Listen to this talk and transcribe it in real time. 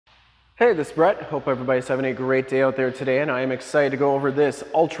Hey, this is Brett. Hope everybody's having a great day out there today, and I am excited to go over this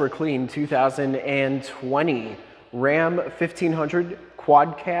ultra clean 2020 Ram 1500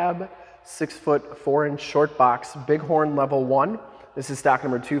 quad cab 6-foot 4-inch short box Bighorn level 1. This is stock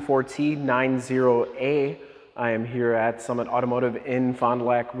number 24T90A. I am here at Summit Automotive in Fond du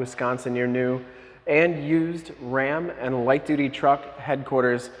Lac, Wisconsin, your new and used Ram and light duty truck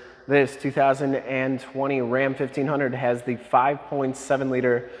headquarters. This 2020 Ram 1500 has the 5.7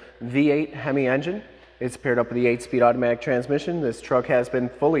 liter V8 Hemi engine. It's paired up with the 8-speed automatic transmission. This truck has been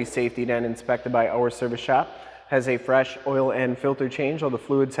fully safetied and inspected by our service shop. Has a fresh oil and filter change. All the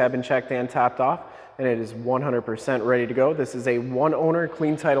fluids have been checked and topped off, and it is 100% ready to go. This is a one owner,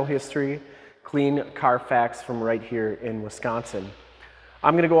 clean title history, clean CARFAX from right here in Wisconsin.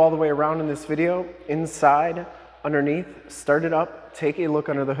 I'm gonna go all the way around in this video, inside, underneath, start it up, take a look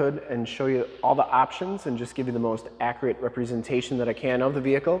under the hood and show you all the options and just give you the most accurate representation that I can of the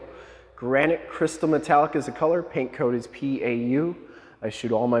vehicle. Granite Crystal Metallic is the color, paint code is PAU. I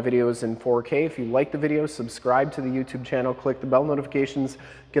shoot all my videos in 4K. If you like the video, subscribe to the YouTube channel, click the bell notifications,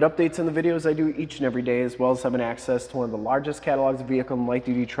 get updates on the videos I do each and every day, as well as having access to one of the largest catalogs of vehicle and light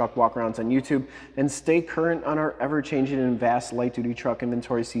duty truck walkarounds on YouTube, and stay current on our ever-changing and vast light duty truck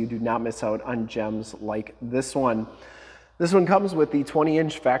inventory so you do not miss out on gems like this one. This one comes with the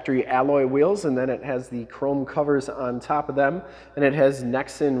 20-inch factory alloy wheels, and then it has the chrome covers on top of them, and it has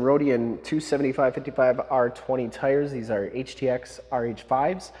Nexen Roadian 275/55 R20 tires. These are HTX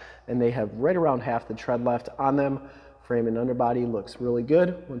RH5s, and they have right around half the tread left on them. Frame and underbody looks really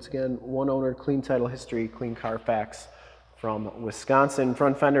good. Once again, one owner, clean title history, clean CARFAX from Wisconsin.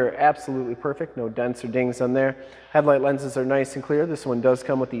 Front fender, absolutely perfect. No dents or dings on there. Headlight lenses are nice and clear. This one does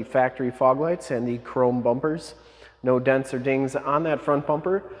come with the factory fog lights and the chrome bumpers. No dents or dings on that front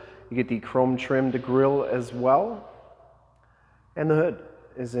bumper. You get the chrome trimmed grille as well. And the hood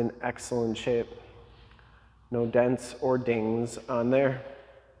is in excellent shape. No dents or dings on there.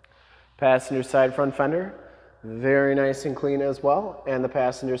 Passenger side front fender, very nice and clean as well. And the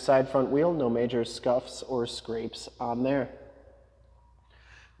passenger side front wheel, no major scuffs or scrapes on there.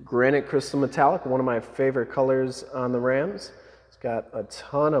 Granite Crystal Metallic, one of my favorite colors on the Rams. It's got a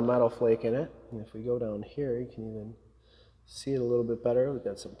ton of metal flake in it. And if we go down here, you can even see it a little bit better. We've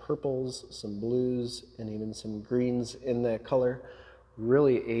got some purples, some blues, and even some greens in that color.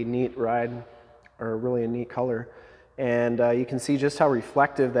 Really a neat ride, or really a neat color. And you can see just how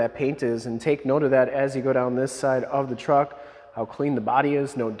reflective that paint is, and take note of that as you go down this side of the truck, how clean the body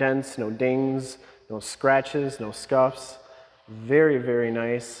is, no dents, no dings, no scratches, no scuffs. Very, very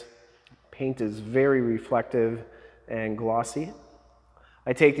nice. Paint is very reflective and glossy.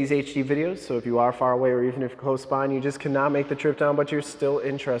 I take these HD videos, so if you are far away or even if you're close by and you just cannot make the trip down, but you're still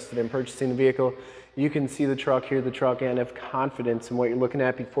interested in purchasing the vehicle, you can see the truck, hear the truck, and have confidence in what you're looking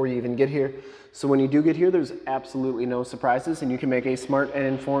at before you even get here. So when you do get here, there's absolutely no surprises, and you can make a smart and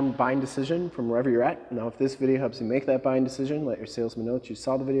informed buying decision from wherever you're at. Now, if this video helps you make that buying decision, let your salesman know that you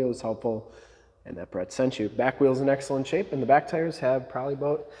saw the video, it was helpful, and that Brett sent you. Back wheel's in excellent shape, and the back tires have probably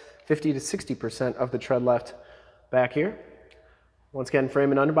about 50 to 60% of the tread left back here. Once again,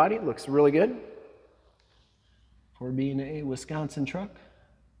 frame and underbody looks really good for being a Wisconsin truck.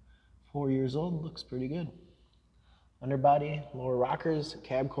 4 years old, looks pretty good. Underbody, lower rockers,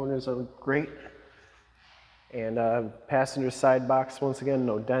 cab corners are great. And passenger side box, once again,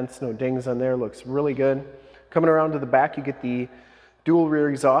 no dents, no dings on there, looks really good. Coming around to the back, you get the dual rear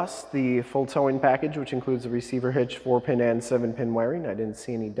exhaust, the full towing package, which includes the receiver hitch, 4-pin and 7-pin wiring. I didn't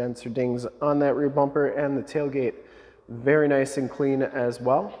see any dents or dings on that rear bumper, and the tailgate, very nice and clean as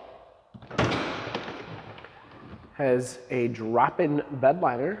well. Has a drop-in bed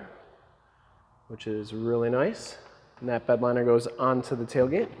liner, which is really nice. And that bed liner goes onto the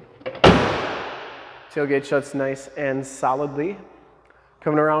tailgate. Tailgate shuts nice and solidly.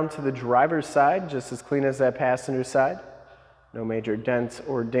 Coming around to the driver's side, just as clean as that passenger side. No major dents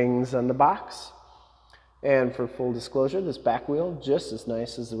or dings on the box. And for full disclosure, this back wheel, just as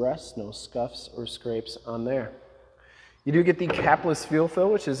nice as the rest. No scuffs or scrapes on there. You do get the capless fuel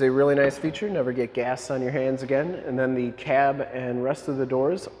fill, which is a really nice feature. Never get gas on your hands again. And then the cab and rest of the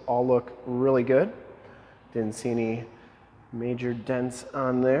doors all look really good. Didn't see any major dents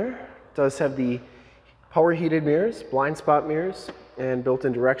on there. Does have the power heated mirrors, blind spot mirrors, and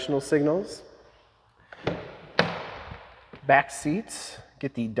built-in directional signals. Back seats,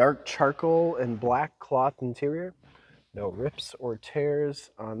 get the dark charcoal and black cloth interior. No rips or tears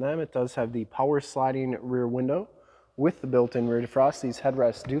on them. It does have the power sliding rear window with the built-in rear defrost. These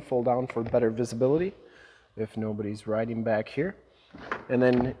headrests do fold down for better visibility if nobody's riding back here. And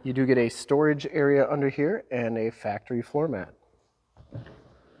then you do get a storage area under here and a factory floor mat.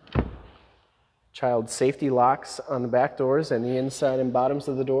 child safety locks on the back doors, and the inside and bottoms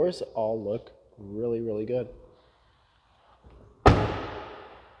of the doors all look really, really good.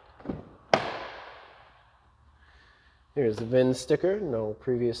 Here's the VIN sticker, no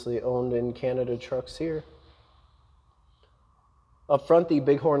previously owned in Canada trucks here. Up front, the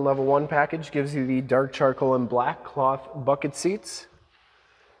Bighorn Level 1 package gives you the dark charcoal and black cloth bucket seats.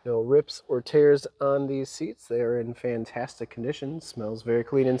 No rips or tears on these seats. They are in fantastic condition. Smells very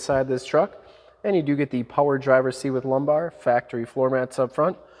clean inside this truck. And you do get the power driver's seat with lumbar, factory floor mats up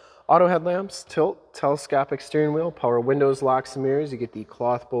front, auto headlamps, tilt, telescopic steering wheel, power windows, locks and mirrors. You get the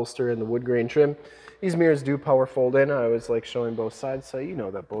cloth bolster and the wood grain trim. These mirrors do power fold in. I always like showing both sides so you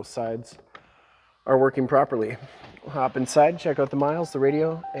know that both sides are working properly. We'll hop inside, check out the miles, the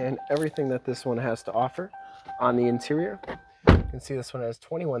radio, and everything that this one has to offer on the interior. You can see this one has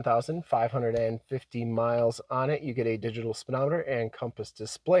 21,550 miles on it. You get a digital speedometer and compass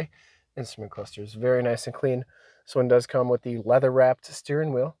display. Instrument cluster is very nice and clean. This one does come with the leather-wrapped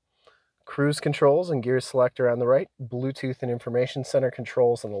steering wheel, cruise controls and gear selector on the right, Bluetooth and information center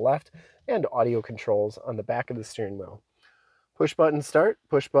controls on the left, and audio controls on the back of the steering wheel. Push button start,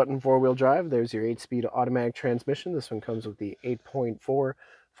 push button four-wheel drive. There's your 8-speed automatic transmission. This one comes with the 8.4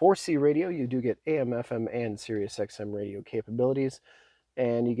 4C radio. You do get AM, FM, and Sirius XM radio capabilities.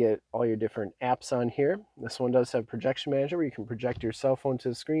 And you get all your different apps on here. This one does have projection manager where you can project your cell phone to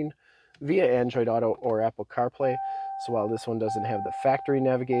the screen via Android Auto or Apple CarPlay. So while this one doesn't have the factory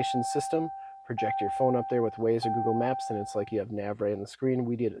navigation system, project your phone up there with Waze or Google Maps and it's like you have nav right on the screen.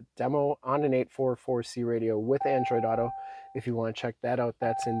 We did a demo on an 8.4 4C radio with Android Auto. If you want to check that out,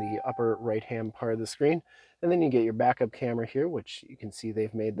 that's in the upper right hand part of the screen. And then you get your backup camera here, which you can see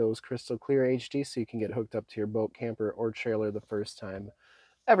they've made those crystal clear HD so you can get hooked up to your boat, camper, or trailer the first time,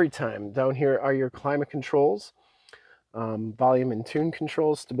 every time. Down here are your climate controls, volume and tune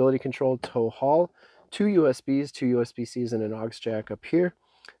controls, stability control, tow haul, 2 USBs, 2 USB-Cs, and an aux jack up here,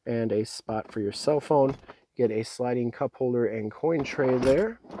 and a spot for your cell phone. You get a sliding cup holder and coin tray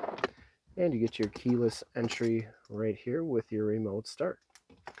there, and you get your keyless entry right here with your remote start.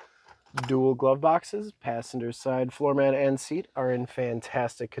 Dual glove boxes, passenger side floor mat and seat are in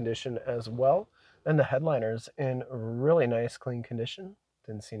fantastic condition as well, and the headliner's in really nice clean condition.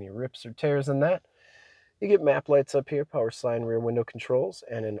 Didn't see any rips or tears in that. You get map lights up here, power slide rear window controls,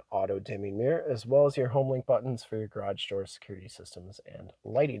 and an auto dimming mirror, as well as your Homelink buttons for your garage door security systems and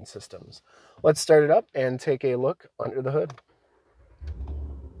lighting systems. Let's start it up and take a look under the hood.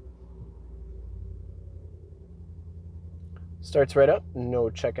 Starts right up,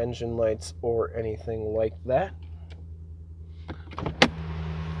 no check engine lights or anything like that.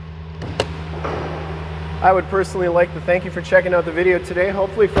 I would personally like to thank you for checking out the video today.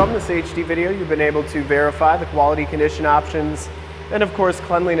 Hopefully from this HD video you've been able to verify the quality, condition, options, and of course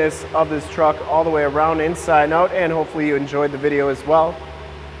cleanliness of this truck all the way around, inside and out, and hopefully you enjoyed the video as well.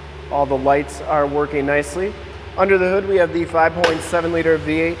 All the lights are working nicely. Under the hood we have the 5.7 liter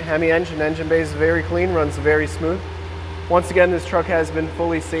V8 Hemi engine. Engine bay is very clean, runs very smooth. Once again, this truck has been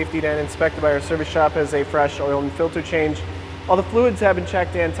fully safetied and inspected by our service shop as a fresh oil and filter change. All the fluids have been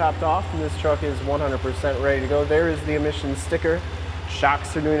checked and topped off, and this truck is 100% ready to go. There is the emissions sticker.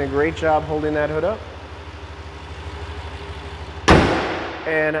 Shocks are doing a great job holding that hood up.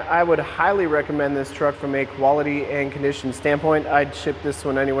 And I would highly recommend this truck from a quality and condition standpoint. I'd ship this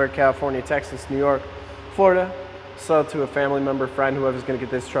one anywhere: California, Texas, New York, Florida. Sell it to a family member, friend, whoever's going to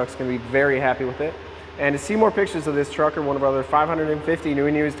get this truck is going to be very happy with it. And to see more pictures of this truck or one of our other 550 new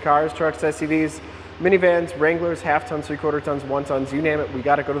and used cars, trucks, SUVs, minivans, Wranglers, half-tons, three-quarter-tons, one-tons, you name it, we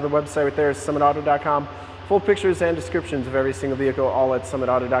got to go to the website right there, summitauto.com. Full pictures and descriptions of every single vehicle, all at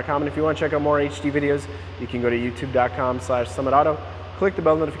summitauto.com. And if you want to check out more HD videos, you can go to youtube.com/summitauto. Click the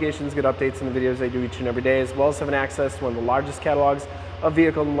bell notifications, get updates on the videos I do each and every day, as well as having access to one of the largest catalogs of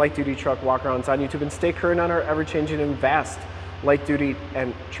vehicle and light-duty truck walkarounds on YouTube, and stay current on our ever-changing and vast light-duty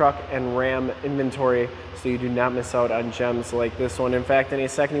and truck and Ram inventory, so you do not miss out on gems like this one. In fact, in a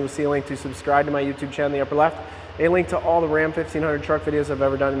second you will see a link to subscribe to my YouTube channel in the upper left, a link to all the Ram 1500 truck videos I've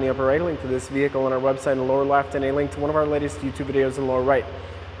ever done in the upper right, a link to this vehicle on our website in the lower left, and a link to one of our latest YouTube videos in the lower right.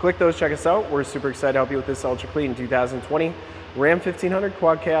 Click those, check us out. We're super excited to help you with this ultra clean 2020 Ram 1500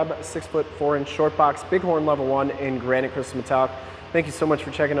 quad cab, 6'4" Shortbox, Bighorn Level 1 in Granite Crystal Metallic. Thank you so much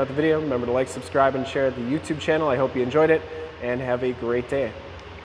for checking out the video. Remember to like, subscribe, and share the YouTube channel. I hope you enjoyed it, and have a great day.